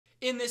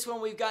In this one,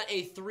 we've got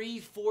a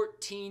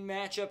 3-14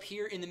 matchup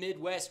here in the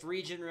Midwest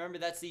region. Remember,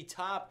 that's the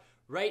top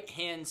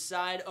right-hand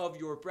side of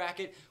your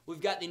bracket.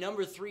 We've got the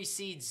number 3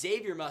 seed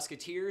Xavier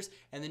Musketeers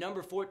and the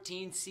number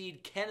 14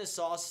 seed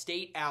Kennesaw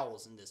State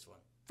Owls in this one.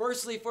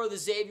 Firstly, for the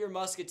Xavier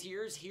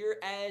Musketeers, here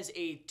as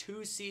a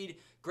 2 seed,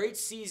 great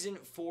season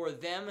for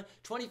them.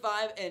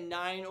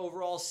 25-9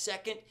 overall,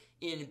 second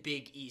in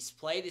Big East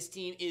play. This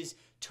team is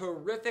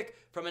terrific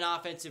from an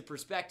offensive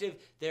perspective.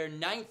 They're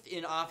 9th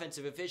in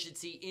offensive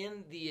efficiency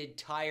in the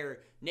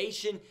entire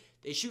nation.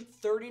 They shoot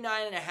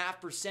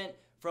 39.5%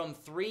 from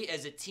 3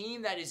 as a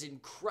team. That is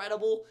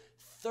incredible.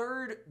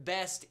 3rd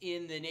best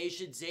in the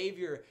nation.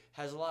 Xavier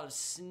has a lot of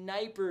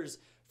snipers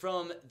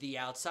from the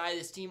outside.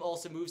 This team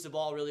also moves the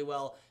ball really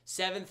well.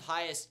 7th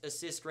highest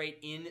assist rate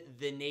in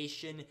the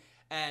nation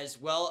as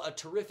well. A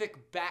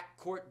terrific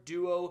backcourt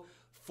duo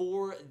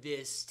for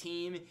this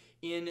team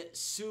in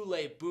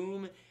Sule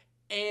Boom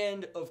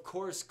and, of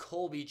course,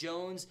 Colby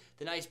Jones,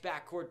 the nice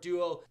backcourt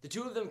duo. The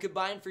two of them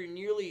combined for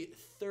nearly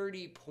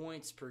 30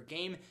 points per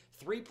game.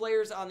 3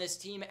 players on this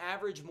team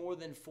average more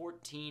than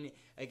 14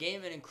 a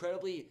game. An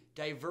incredibly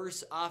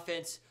diverse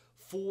offense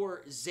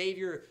for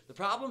Xavier. The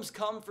problems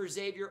come for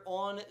Xavier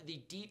on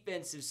the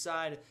defensive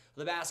side of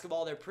the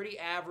basketball. They're pretty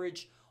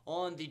average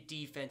on the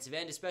defensive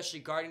end, especially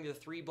guarding the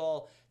 3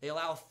 ball. They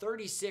allow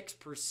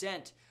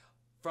 36%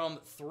 from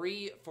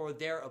 3 for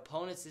their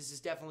opponents. This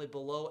is definitely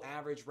below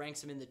average,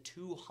 ranks them in the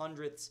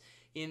 200ths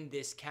in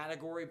this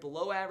category.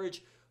 Below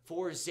average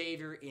for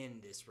Xavier in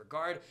this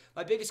regard.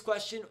 My biggest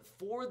question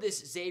for this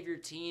Xavier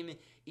team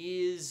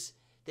is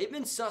they've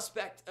been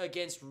suspect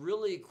against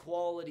really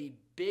quality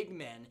big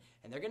men,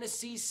 and they're going to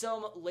see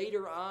some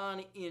later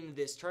on in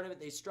this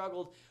tournament. They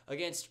struggled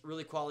against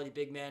really quality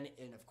big men,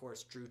 and of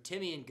course Drew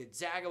Timme and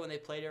Gonzaga when they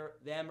played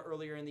them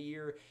earlier in the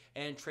year,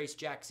 and Trace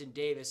Jackson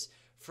Davis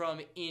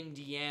from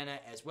Indiana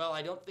as well.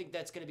 I don't think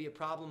that's going to be a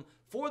problem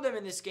for them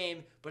in this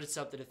game, but it's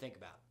something to think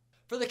about.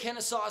 For the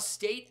Kennesaw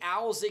State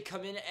Owls, they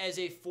come in as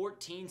a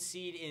 14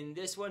 seed in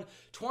this one.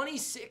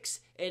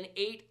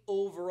 26-8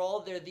 overall.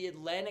 They're the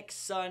Atlantic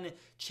Sun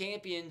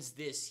champions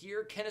this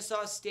year.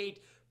 Kennesaw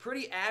State,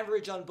 pretty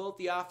average on both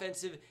the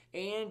offensive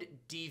and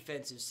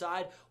defensive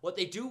side. What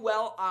they do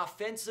well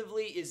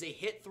offensively is they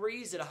hit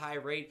threes at a high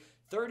rate,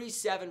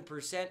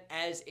 37%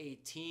 as a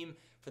team.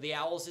 For the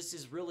Owls, this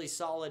is really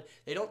solid.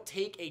 They don't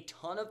take a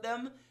ton of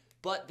them,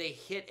 but they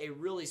hit a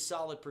really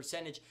solid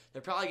percentage.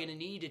 They're probably going to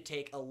need to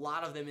take a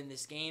lot of them in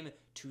this game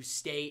to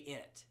stay in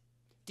it.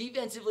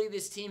 Defensively,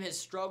 this team has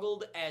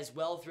struggled as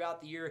well throughout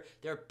the year.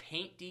 Their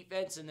paint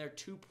defense and their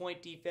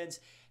 2-point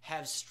defense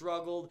have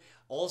struggled.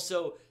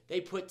 Also,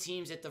 they put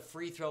teams at the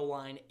free throw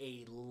line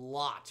a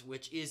lot,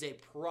 which is a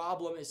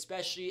problem,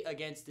 especially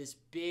against this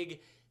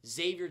big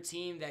Xavier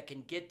team that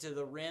can get to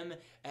the rim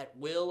at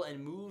will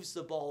and moves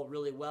the ball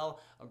really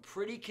well. I'm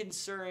pretty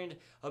concerned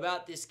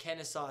about this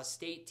Kennesaw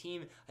State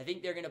team. I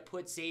think they're going to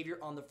put Xavier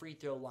on the free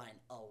throw line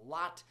a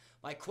lot.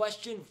 My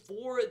question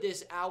for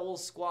this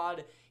Owls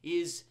squad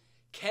is,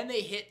 can they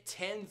hit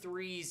 10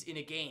 threes in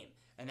a game?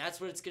 And that's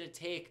what it's going to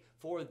take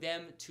for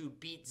them to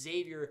beat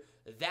Xavier.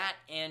 That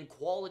and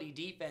quality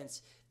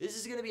defense. This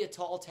is going to be a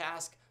tall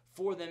task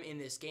for them in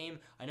this game.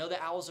 I know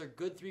the Owls are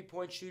good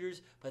 3-point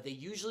shooters, but they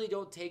usually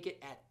don't take it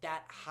at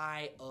that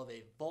high of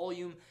a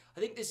volume.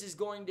 I think this is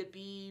going to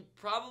be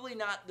probably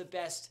not the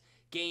best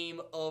game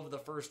of the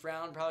first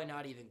round, probably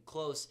not even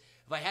close.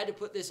 If I had to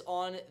put this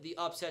on the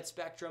upset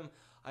spectrum,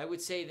 I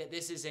would say that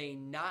this is a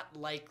not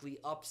likely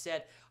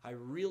upset. I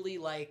really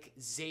like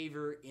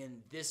Xavier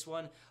in this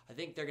one. I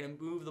think they're going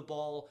to move the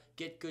ball,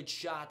 get good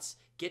shots,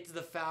 get to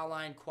the foul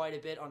line quite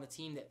a bit on a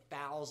team that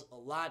fouls a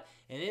lot.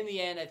 And in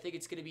the end, I think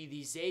it's going to be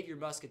the Xavier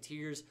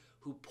Musketeers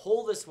who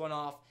pull this one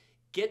off,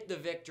 get the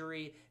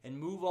victory, and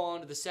move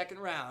on to the second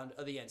round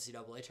of the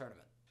NCAA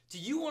tournament. Do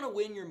you want to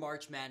win your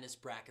March Madness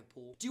bracket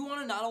pool? Do you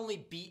want to not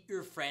only beat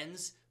your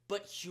friends,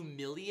 but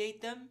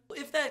humiliate them?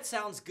 If that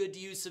sounds good to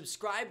you,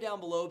 subscribe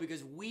down below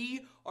because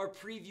we are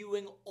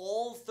previewing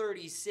all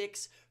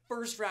 36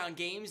 first-round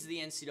games of the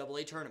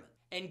NCAA tournament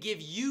and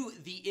give you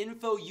the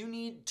info you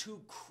need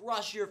to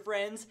crush your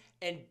friends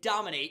and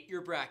dominate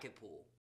your bracket pool.